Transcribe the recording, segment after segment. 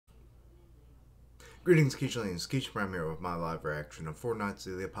Greetings, Keishlings. Keish Prime here with my live reaction of Four Nights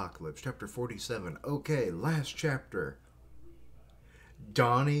of the Apocalypse, Chapter 47. Okay, last chapter.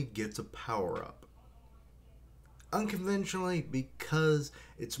 Donnie gets a power-up. Unconventionally, because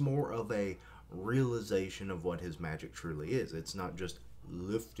it's more of a realization of what his magic truly is. It's not just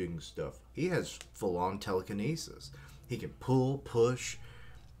lifting stuff. He has full-on telekinesis. He can pull, push,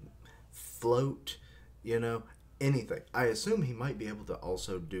 float, anything. I assume he might be able to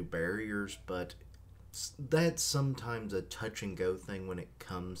also do barriers, but that's sometimes a touch and go thing when it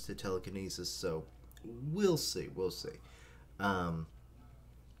comes to telekinesis, so we'll see. But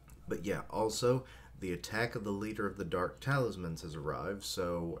yeah, also the attack of the leader of the Dark Talismans has arrived,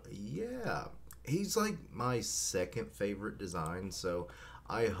 so yeah, he's like my second favorite design, so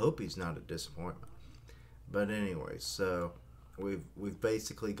I hope he's not a disappointment. But anyway, so we've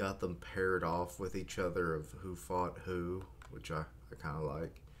basically got them paired off with each other of who fought who, which I kind of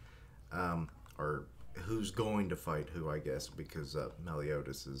like, or who's going to fight who, I guess, because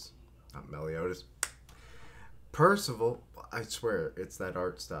Meliodas is not Meliodas. Percival, I swear, it's that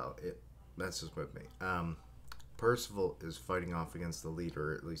art style. It messes with me. Percival is fighting off against the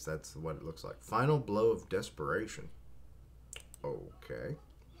leader, at least that's what it looks like. Final blow of desperation. Okay.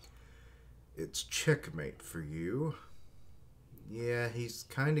 It's checkmate for you. Yeah, he's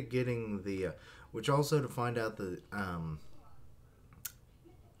kind of getting the, which also to find out that,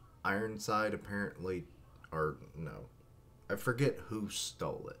 Ironside apparently, or no, I forget who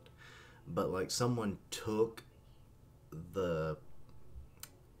stole it, but like someone took the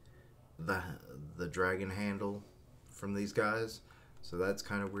dragon handle from these guys, so that's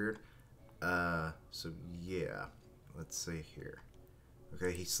kind of weird. So yeah, let's see here.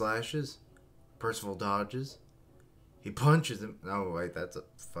 Okay, he slashes, Percival dodges, he punches him. Oh wait, that's a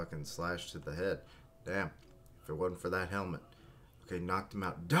fucking slash to the head. Damn, if it wasn't for that helmet. Okay, knocked him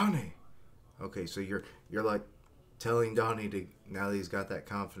out. Donnie! Okay, so you're like telling Donnie to, now that he's got that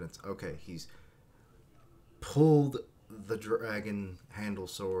confidence, okay, he's pulled the dragon handle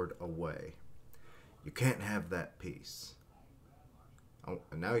sword away. You can't have that piece. Oh,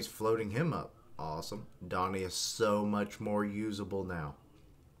 and now he's floating him up. Awesome. Donnie is so much more usable now.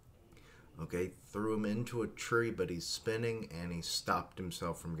 Okay, threw him into a tree, but he's spinning and he stopped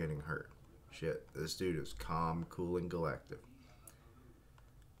himself from getting hurt. Shit, this dude is calm, cool, and collected.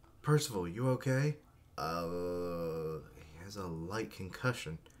 Percival, you okay? He has a light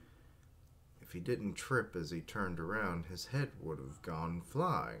concussion. If he didn't trip as he turned around, his head would have gone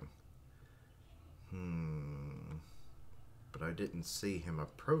flying. But I didn't see him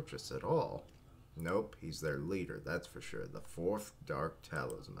approach us at all. Nope, he's their leader, that's for sure. The fourth Dark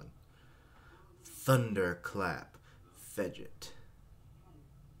Talisman. Thunderclap. Fidget.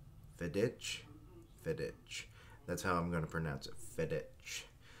 Fiditch? Fiditch. That's how I'm going to pronounce it. Fiditch.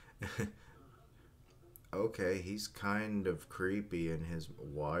 Okay, he's kind of creepy in his...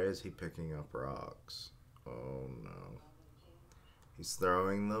 Why is he picking up rocks? Oh no. He's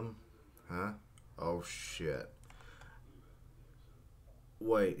throwing them? Huh? Oh shit.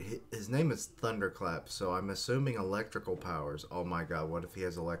 Wait, his name is Thunderclap, so I'm assuming electrical powers. Oh my god, what if he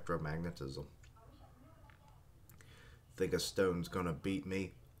has electromagnetism? Think a stone's gonna beat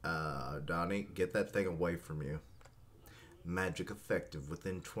me? Donnie, get that thing away from you. Magic effective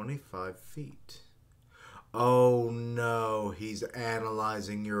within 25 feet. Oh no, he's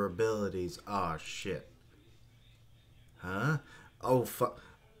analyzing your abilities. Ah, shit. Huh? Oh, fuck.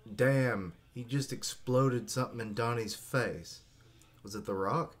 Damn, he just exploded something in Donnie's face. Was it the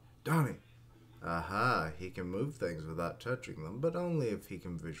rock? Donnie. Aha, he can move things without touching them, but only if he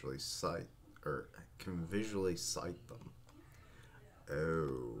can visually sight them.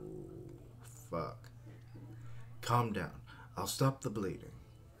 Oh, fuck. Calm down. I'll stop the bleeding.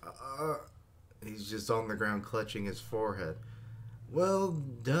 He's just on the ground clutching his forehead. Well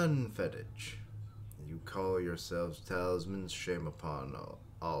done, Fetich. You call yourselves talismans, shame upon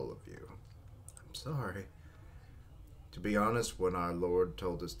all of you. I'm sorry. To be honest, when our Lord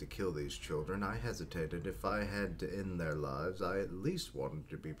told us to kill these children, I hesitated. If I had to end their lives, I at least wanted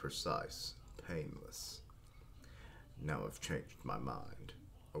to be precise, painless. Now I've changed my mind.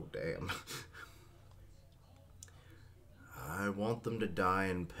 Oh, damn. I want them to die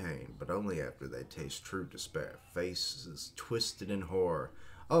in pain, but only after they taste true despair. Faces twisted in horror.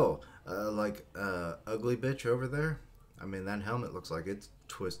 Oh, ugly bitch over there? I mean, that helmet looks like it's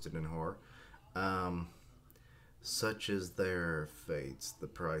twisted in horror. Such is their fates, the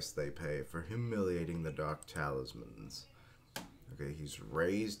price they pay for humiliating the Dark Talismans. Okay, he's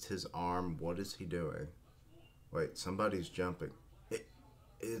raised his arm. What is he doing? Wait, somebody's jumping.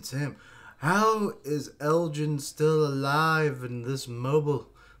 It's him. How is Elgin still alive in this mobile?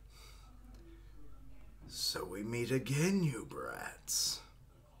 So we meet again, you brats.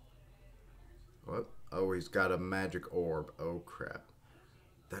 What? Oh, he's got a magic orb. Oh, crap.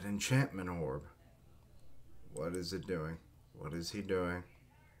 That enchantment orb. What is it doing? What is he doing?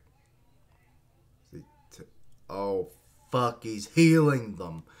 Is he oh, fuck, he's healing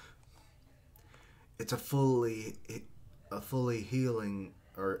them. It's a fully healing,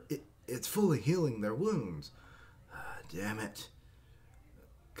 or it's fully healing their wounds. Damn it.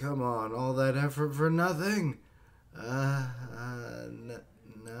 Come on, all that effort for nothing. No.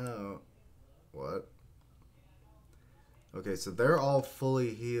 What? Okay, so they're all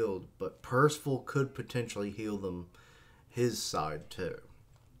fully healed, but Percival could potentially heal them his side too.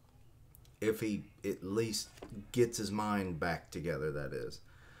 If he at least gets his mind back together, that is.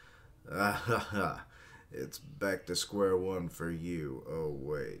 It's back to square one for you. Oh,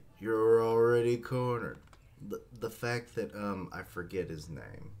 wait. You're already cornered. The fact that, I forget his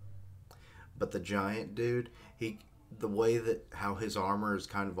name. But the giant dude, the way that how his armor has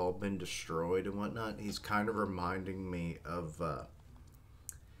kind of all been destroyed and whatnot, he's kind of reminding me of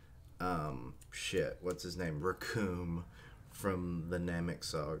shit, what's his name? Raccoon from the Namek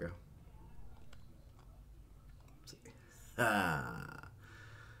saga.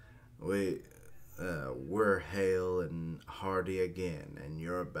 We're hale and hearty again, and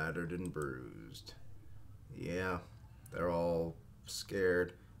you're battered and bruised. Yeah, they're all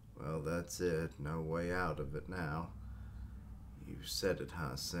scared. Well, that's it. No way out of it now. You said it,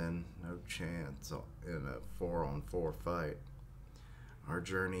 huh, Sin? No chance in a 4-on-4 fight. Our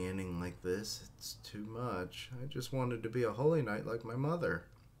journey ending like this, it's too much. I just wanted to be a holy knight like my mother.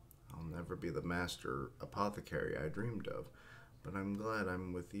 I'll never be the master apothecary I dreamed of, but I'm glad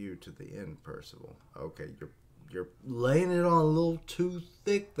I'm with you to the end, Percival. Okay, you're laying it on a little too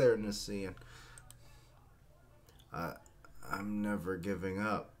thick there, Nicaean. I'm never giving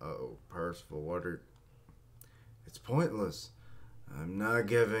up. Oh, Percival, it's pointless. I'm not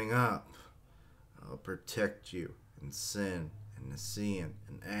giving up. I'll protect you, and Sin, and Nicaean,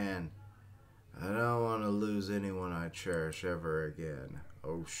 and Anne. I don't want to lose anyone I cherish ever again.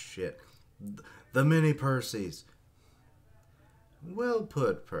 Oh, shit. The mini Percys. Well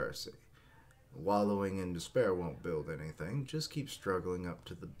put, Percy. Wallowing in despair won't build anything. Just keep struggling up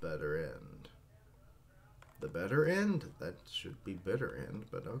to the better end. The better end? That should be bitter end,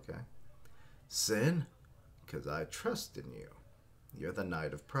 but okay. Sin? Because I trust in you. You're the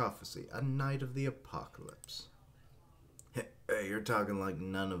Knight of Prophecy, a Knight of the Apocalypse. Hey, you're talking like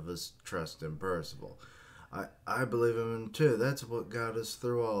none of us trust in Percival. I believe in him too. That's what got us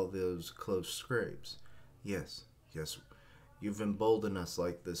through all those close scrapes. Yes. You've emboldened us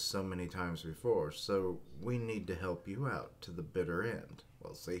like this so many times before, so we need to help you out to the bitter end.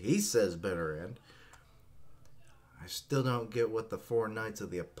 Well, see, he says bitter end. I still don't get what the 4 Knights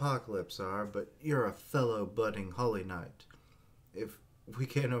of the Apocalypse are, but you're a fellow budding Holy Knight. If we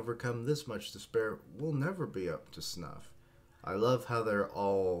can't overcome this much despair, we'll never be up to snuff. I love how they're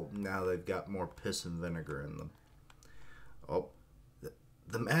all, now they've got more piss and vinegar in them. Oh,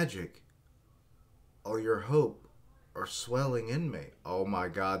 the magic. All your hope are swelling in me. Oh my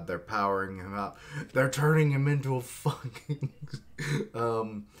god, they're powering him out. They're turning him into a fucking,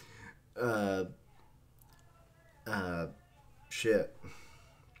 shit.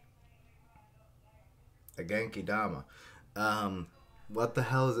 A Genki Dama. What the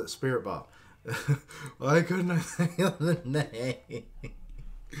hell is it? Spirit Bomb. Why couldn't I think of the name?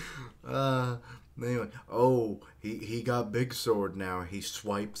 Anyway. Oh, he got Big Sword now. He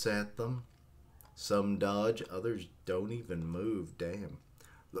swipes at them. Some dodge, others don't even move. Damn.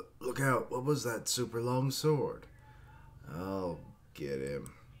 Look out. What was that super long sword? Oh, get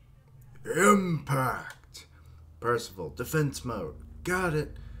him. Impact. Percival, defense mode. Got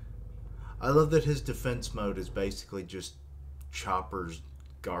it. I love that his defense mode is basically just Chopper's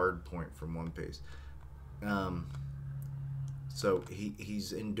guard point from One Piece. So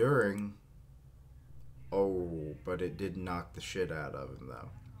he's enduring. Oh, but it did knock the shit out of him though.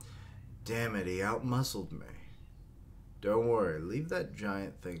 Damn it, he outmuscled me. Don't worry, leave that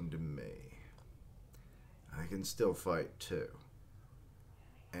giant thing to me. I can still fight too.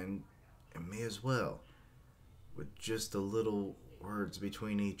 And me as well. With just a little words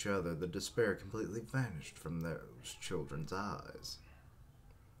between each other, the despair completely vanished from those children's eyes.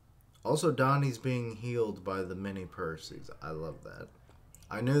 Also, Donnie's being healed by the mini Percys. I love that.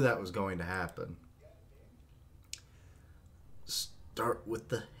 I knew that was going to happen. Start with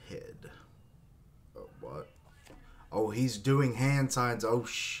the head. Oh, what? Oh, he's doing hand signs. Oh,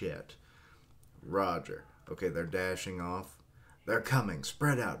 shit. Roger. Okay, they're dashing off. They're coming.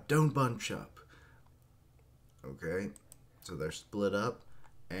 Spread out. Don't bunch up. Okay. So they're split up.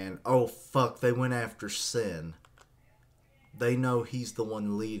 And, oh fuck, they went after Sin. They know he's the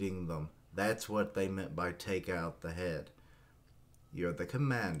one leading them. That's what they meant by take out the head. You're the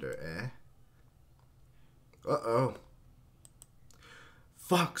commander, eh? Uh-oh.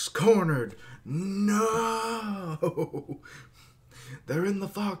 Fox cornered! No! They're in the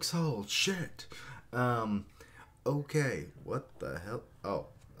foxhole. Shit. Okay. What the hell? Oh,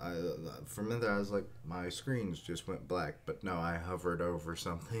 for a minute I was like, my screens just went black, but no, I hovered over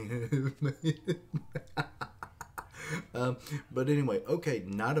something. But anyway, okay,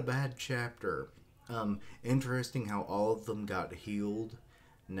 not a bad chapter. Interesting how all of them got healed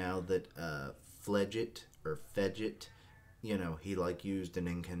now that Fledget or Fedget, you know, he like used an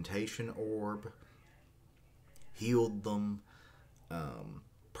incantation orb, healed them.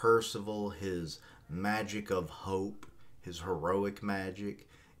 Percival, his magic of hope, his heroic magic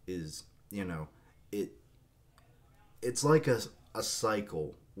is, you know, it's like a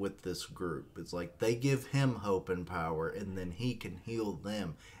cycle with this group. It's like they give him hope and power, and then he can heal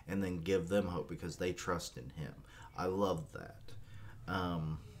them and then give them hope because they trust in him. I love that.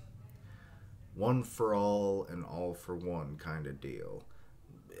 One for all and all for one kind of deal.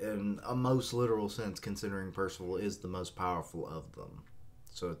 In a most literal sense, considering Percival is the most powerful of them.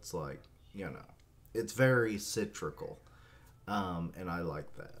 So it's like, you know, it's very citrical. And I like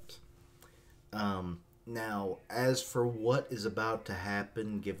that. Now, as for what is about to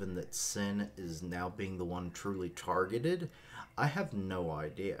happen, given that Sin is now being the one truly targeted, I have no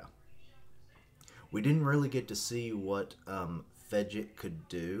idea. We didn't really get to see what Fedget could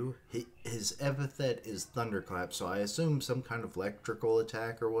do. His epithet is Thunderclap, so I assume some kind of electrical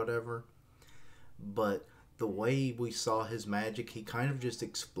attack or whatever. But the way we saw his magic, he kind of just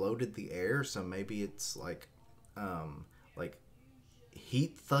exploded the air, so maybe it's like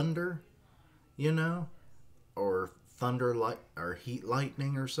heat thunder, you know? Or thunder light or heat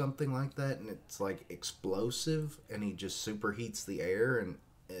lightning or something like that, and it's like explosive, and he just superheats the air in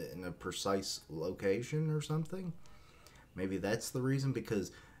a precise location or something. Maybe that's the reason,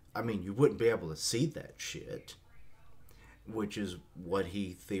 because I mean, you wouldn't be able to see that shit, which is what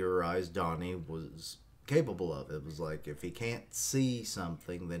he theorized Donnie was capable of. It was like, if he can't see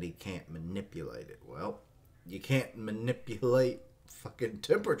something, then he can't manipulate it. Well, you can't manipulate fucking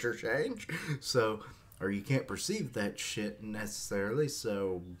temperature change, so, or you can't perceive that shit necessarily,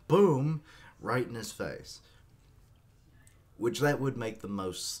 so boom, right in his face. Which that would make the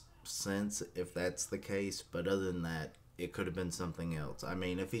most sense if that's the case, but other than that, it could have been something else. I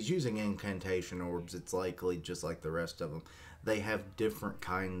mean, if he's using incantation orbs, it's likely just like the rest of them. They have different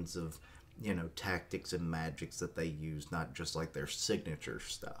kinds of, you know, tactics and magics that they use, not just like their signature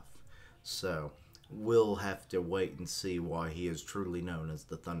stuff. So, we'll have to wait and see why he is truly known as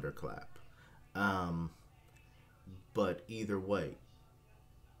the Thunderclap. But either way,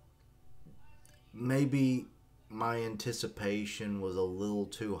 maybe my anticipation was a little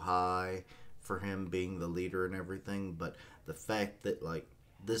too high for him being the leader and everything, but the fact that, like,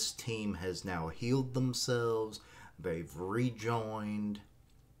 this team has now healed themselves, they've rejoined,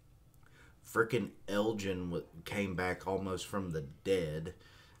 frickin' Elgin came back almost from the dead,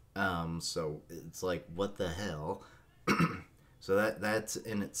 so it's like, what the hell? So that's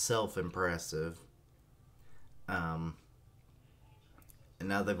in itself impressive. And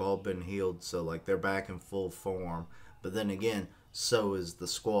now they've all been healed, so like they're back in full form. But then again, so is the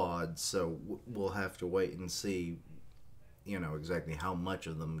squad, so we'll have to wait and see, you know, exactly how much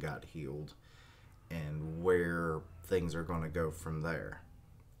of them got healed and where things are going to go from there.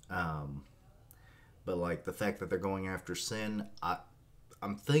 But like the fact that they're going after Sin,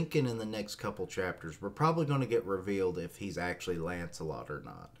 I'm thinking in the next couple chapters we're probably going to get revealed if he's actually Lancelot or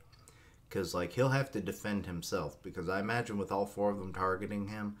not. Because, like, he'll have to defend himself. Because I imagine with all four of them targeting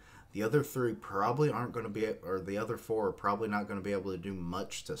him, the other three probably aren't going to be... Or the other four are probably not going to be able to do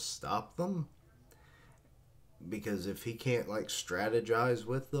much to stop them. Because if he can't, like, strategize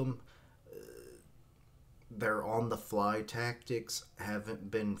with them, their on-the-fly tactics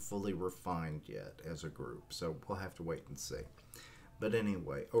haven't been fully refined yet as a group. So we'll have to wait and see. But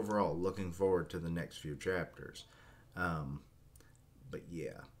anyway, overall, looking forward to the next few chapters. But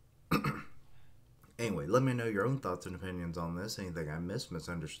yeah. Anyway, let me know your own thoughts and opinions on this. Anything I missed,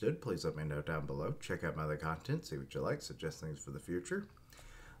 misunderstood, please let me know down below. Check out my other content, see what you like, suggest things for the future.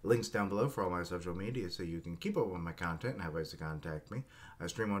 Links down below for all my social media so you can keep up with my content and have ways to contact me. I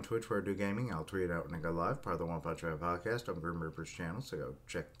stream on Twitch where I do gaming. I'll tweet it out when I go live, part of the One Punch Out podcast on Grim Reaper's channel, so go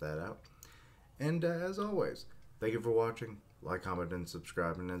check that out. And as always, thank you for watching. Like, comment, and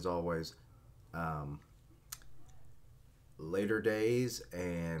subscribe. And as always, later days,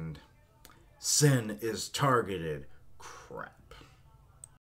 and Sin is targeted. Crap.